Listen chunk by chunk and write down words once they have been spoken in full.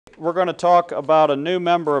we're going to talk about a new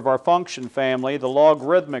member of our function family, the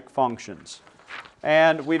logarithmic functions.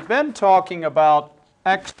 And we've been talking about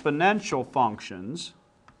exponential functions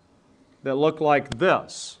that look like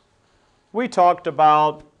this. We talked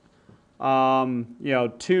about 2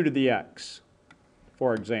 to the x,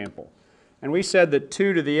 for example. And we said that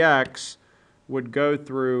 2 to the x would go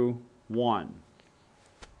through 1.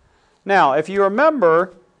 Now, if you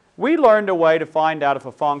remember, we learned a way to find out if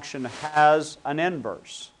a function has an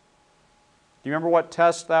inverse. Do you remember what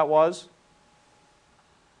test that was?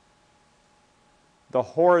 The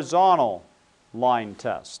horizontal line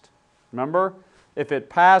test. Remember? If it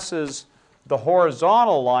passes the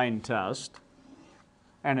horizontal line test,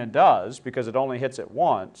 and it does because it only hits it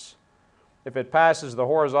once, if it passes the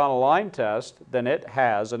horizontal line test, then it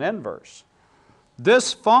has an inverse.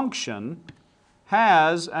 This function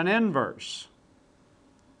has an inverse.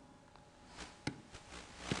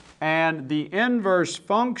 And the inverse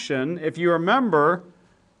function, if you remember,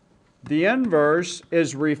 the inverse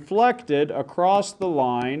is reflected across the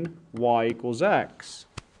line y equals x.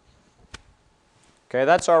 Okay,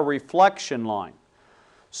 that's our reflection line.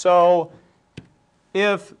 So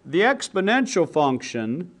if the exponential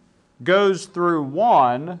function goes through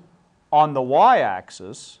 1 on the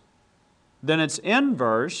y-axis, then its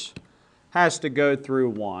inverse has to go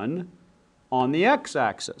through 1 on the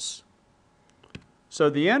x-axis. So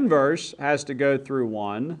the inverse has to go through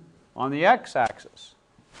 1 on the x-axis.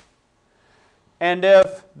 And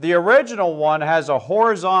if the original one has a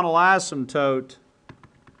horizontal asymptote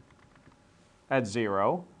at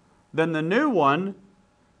 0, then the new one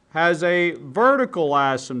has a vertical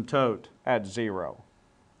asymptote at 0.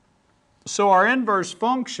 So our inverse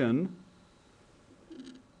function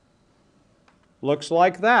looks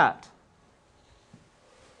like that.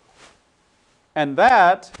 And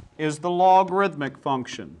that is the logarithmic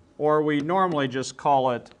function, or we normally just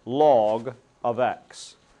call it log of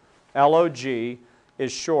x. Log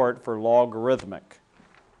is short for logarithmic.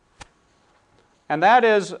 And that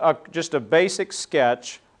is just a basic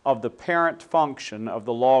sketch of the parent function of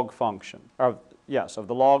the log function, of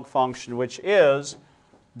the log function, which is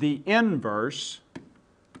the inverse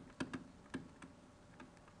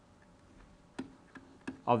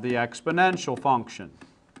of the exponential function.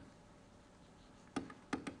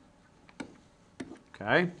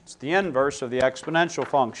 Okay, it's the inverse of the exponential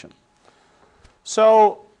function.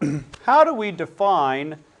 So how do we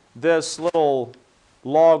define this little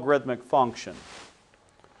logarithmic function?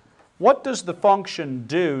 What does the function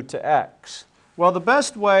do to x? Well, the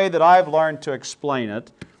best way that I've learned to explain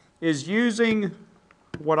it is using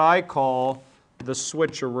what I call the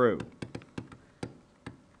switcheroo.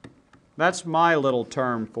 That's my little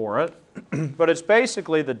term for it, but it's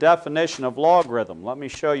basically the definition of logarithm. Let me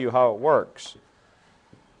show you how it works.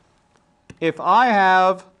 If I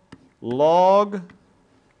have log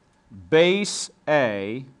base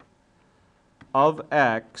A of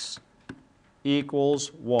x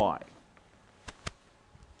equals y.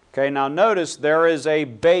 Okay, now notice there is a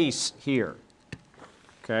base here.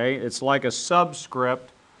 Okay, it's like a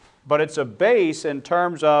subscript, but it's a base in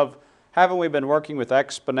terms of, haven't we been working with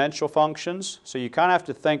exponential functions? So you kind of have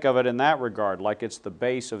to think of it in that regard, like it's the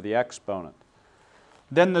base of the exponent.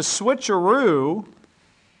 Then the switcheroo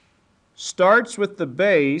starts with the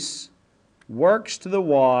base, works to the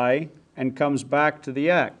y, and comes back to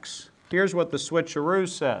the x. Here's what the switcheroo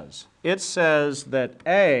says. It says that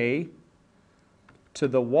a to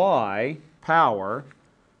the y power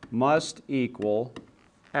must equal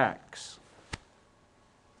x.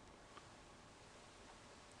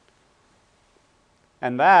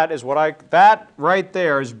 And that is that right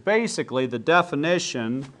there is basically the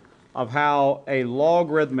definition of how a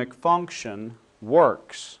logarithmic function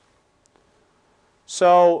works.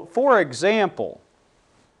 So, for example,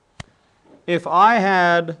 if I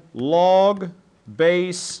had log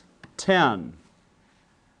base 10,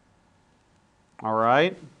 all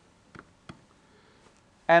right,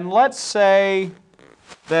 and let's say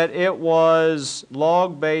that it was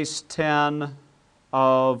log base 10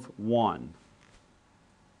 of 1.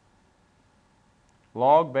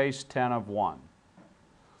 Log base 10 of 1.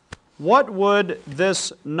 What would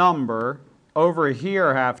this number over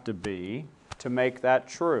here have to be to make that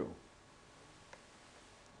true?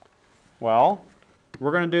 Well,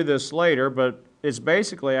 we're going to do this later, but it's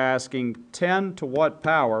basically asking 10 to what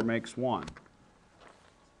power makes 1?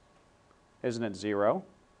 Isn't it 0?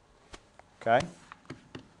 Okay.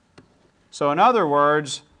 So in other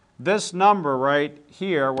words, this number right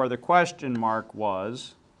here where the question mark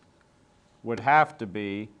was would have to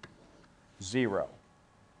be 0.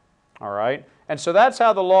 All right? And so that's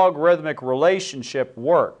how the logarithmic relationship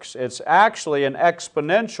works. It's actually an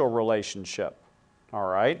exponential relationship. All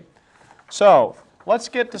right? So let's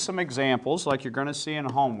get to some examples like you're going to see in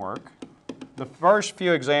homework. The first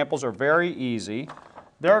few examples are very easy.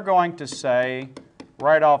 They're going to say,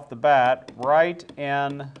 right off the bat, write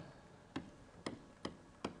in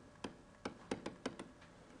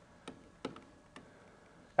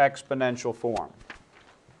exponential form.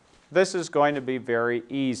 This is going to be very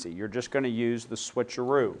easy. You're just going to use the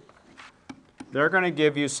switcheroo. They're going to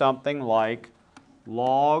give you something like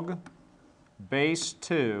log base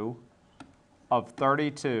 2 of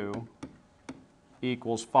 32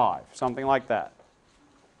 equals 5, something like that.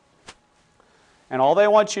 And all they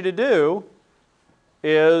want you to do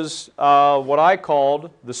is what I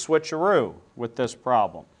called the switcheroo with this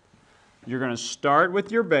problem. You're going to start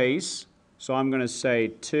with your base. So I'm going to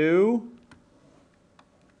say 2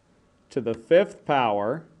 to the 5th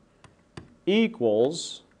power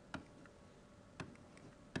equals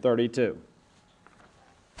 32.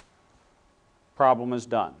 Problem is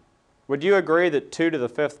done. Would you agree that 2 to the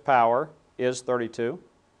 5th power is 32?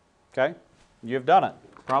 Okay? You've done it.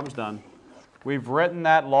 Problem's done. We've written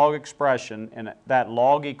that log expression, and that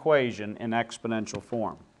log equation in exponential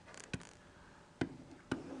form.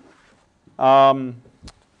 How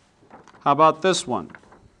about this one?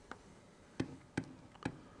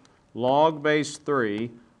 Log base 3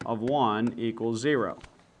 of 1 equals 0.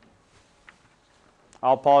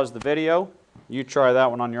 I'll pause the video. You try that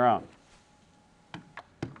one on your own.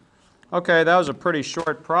 Okay, that was a pretty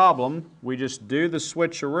short problem. We just do the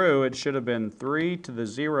switcheroo. It should have been 3 to the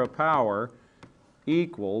 0 power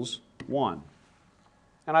equals 1.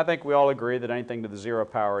 And I think we all agree that anything to the 0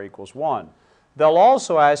 power equals 1. They'll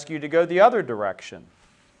also ask you to go the other direction.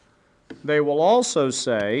 They will also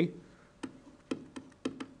say,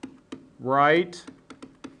 write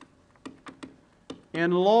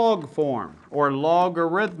in log form or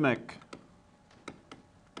logarithmic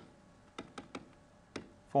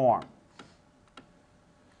form.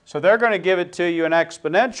 So they're going to give it to you in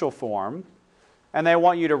exponential form, and they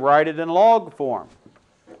want you to write it in log form,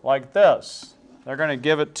 like this. They're going to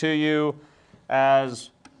give it to you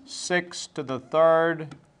as 6 to the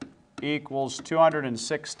 3rd equals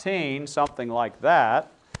 216, something like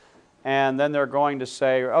that. And then they're going to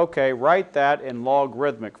say, okay, write that in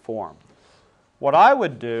logarithmic form. What I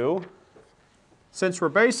would do, since we're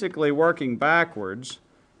basically working backwards,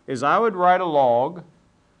 is I would write a log,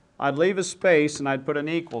 I'd leave a space, and I'd put an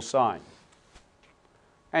equal sign.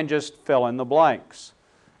 And just fill in the blanks.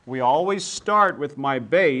 We always start with my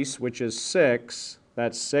base, which is 6.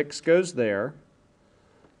 That 6 goes there.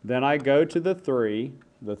 Then I go to the 3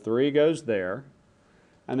 goes there,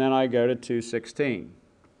 and then I go to 216.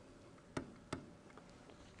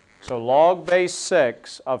 So log base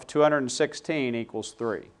 6 of 216 equals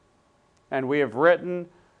 3. And we have written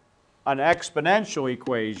an exponential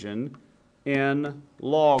equation in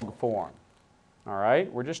log form. All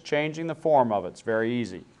right? We're just changing the form of it. It's very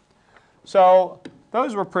easy. So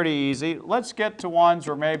those were pretty easy. Let's get to ones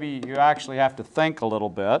where maybe you actually have to think a little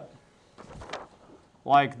bit.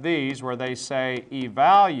 Like these, where they say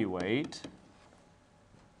evaluate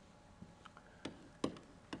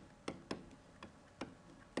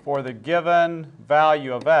for the given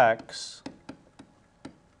value of x,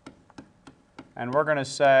 and we're going to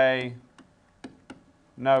say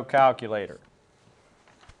no calculator.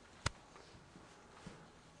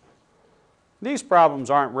 These problems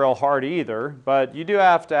aren't real hard either, but you do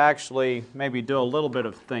have to actually maybe do a little bit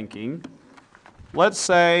of thinking. Let's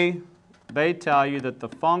say they tell you that the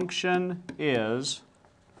function is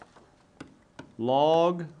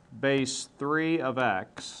log base 3 of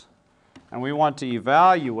x, and we want to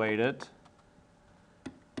evaluate it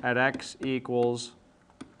at x equals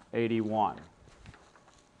 81.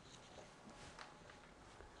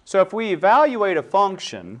 So if we evaluate a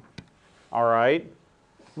function, all right,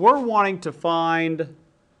 we're wanting to find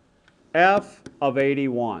f of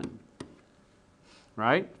 81,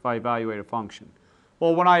 right, if I evaluate a function.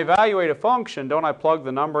 Well, when I evaluate a function, don't I plug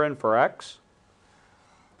the number in for x?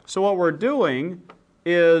 So what we're doing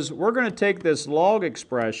is we're going to take this log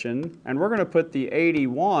expression and we're going to put the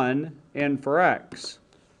 81 in for x.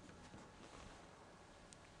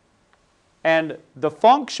 And the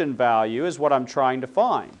function value is what I'm trying to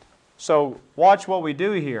find. So watch what we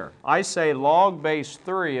do here. I say log base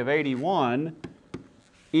 3 of 81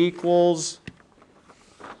 equals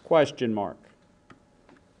question mark.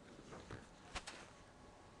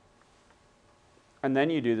 And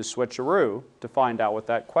then you do the switcheroo to find out what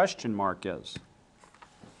that question mark is.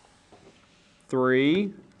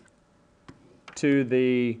 3 to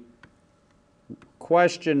the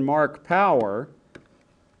question mark power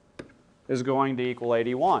is going to equal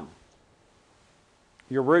 81.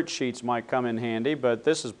 Your root sheets might come in handy, but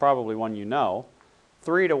this is probably one you know.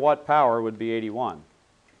 3 to what power would be 81?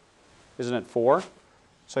 Isn't it 4?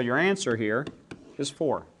 So your answer here is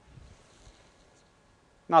 4.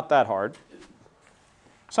 Not that hard.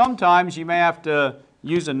 Sometimes you may have to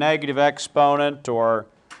use a negative exponent or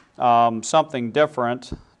something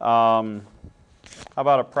different. How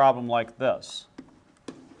about a problem like this?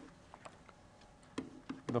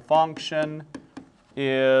 The function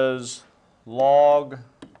is log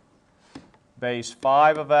base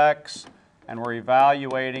 5 of x, and we're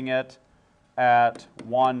evaluating it at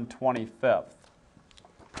 1/25.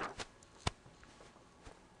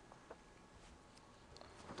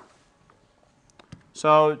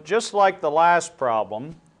 So just like the last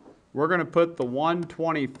problem, we're going to put the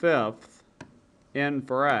 1/25 in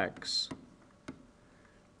for x,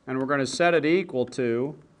 and we're going to set it equal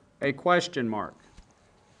to a question mark.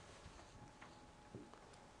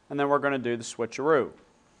 And then we're going to do the switcheroo.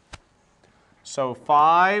 So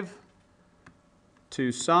 5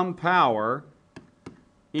 to some power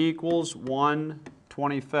equals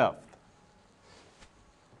 1/25.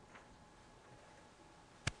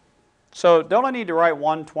 So don't I need to write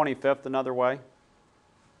 1/25 another way?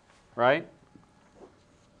 Right?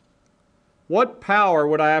 What power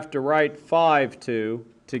would I have to write 5 to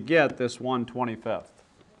get this 1/25?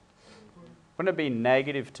 Wouldn't it be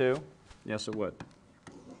 -2? Yes, it would.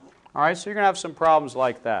 All right, so you're going to have some problems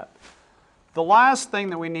like that. The last thing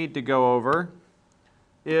that we need to go over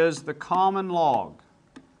is the common log.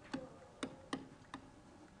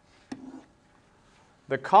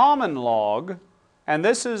 The common log, and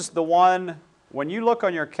this is the one, when you look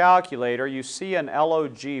on your calculator, you see an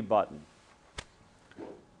LOG button.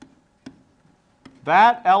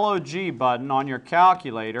 That LOG button on your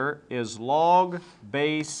calculator is log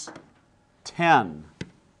base 10.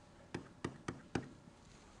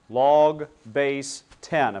 Log base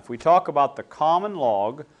 10. If we talk about the common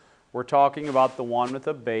log, we're talking about the one with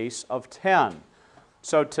a base of 10.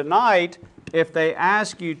 So tonight, if they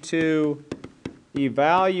ask you to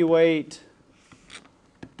evaluate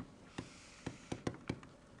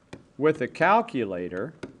with a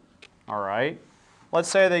calculator, all right, let's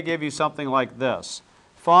say they give you something like this.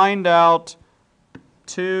 Find out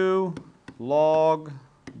 2 log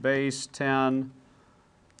base 10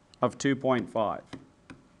 of 2.5.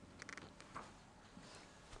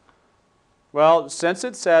 Well, since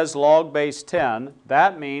it says log base 10,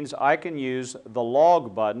 that means I can use the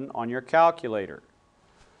log button on your calculator.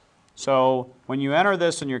 So when you enter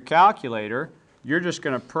this in your calculator, you're just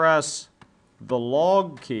going to press the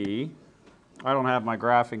log key. I don't have my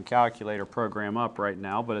graphing calculator program up right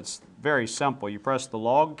now, but it's very simple. You press the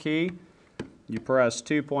log key, you press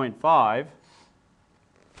 2.5,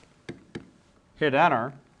 hit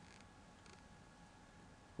enter.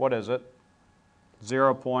 What is it?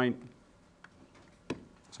 0.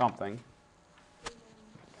 Something. Yeah,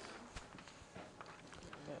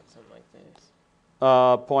 something like this.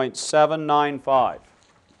 0.795.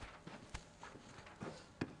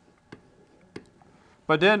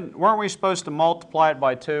 But then, weren't we supposed to multiply it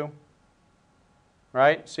by 2?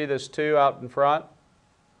 Right? See this 2 out in front?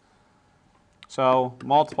 So,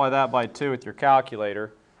 multiply that by 2 with your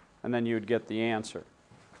calculator, and then you would get the answer.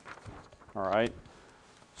 All right?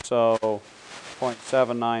 So,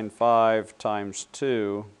 0.795 times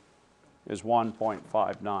 2 is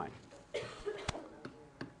 1.59.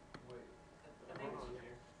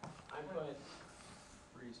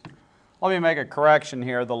 Let me make a correction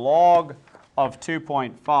here. The log of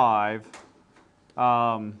 2.5,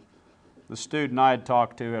 the student I had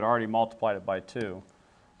talked to had already multiplied it by 2.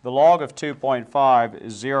 The log of 2.5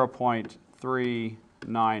 is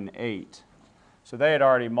 0.398. So they had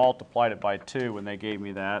already multiplied it by 2 when they gave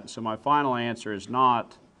me that. So my final answer is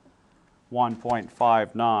not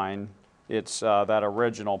 1.59. It's that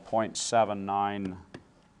original 0.79.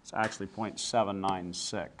 It's actually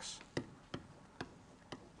 0.796.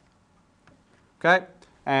 Okay?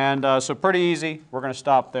 And so pretty easy. We're going to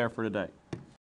stop there for today.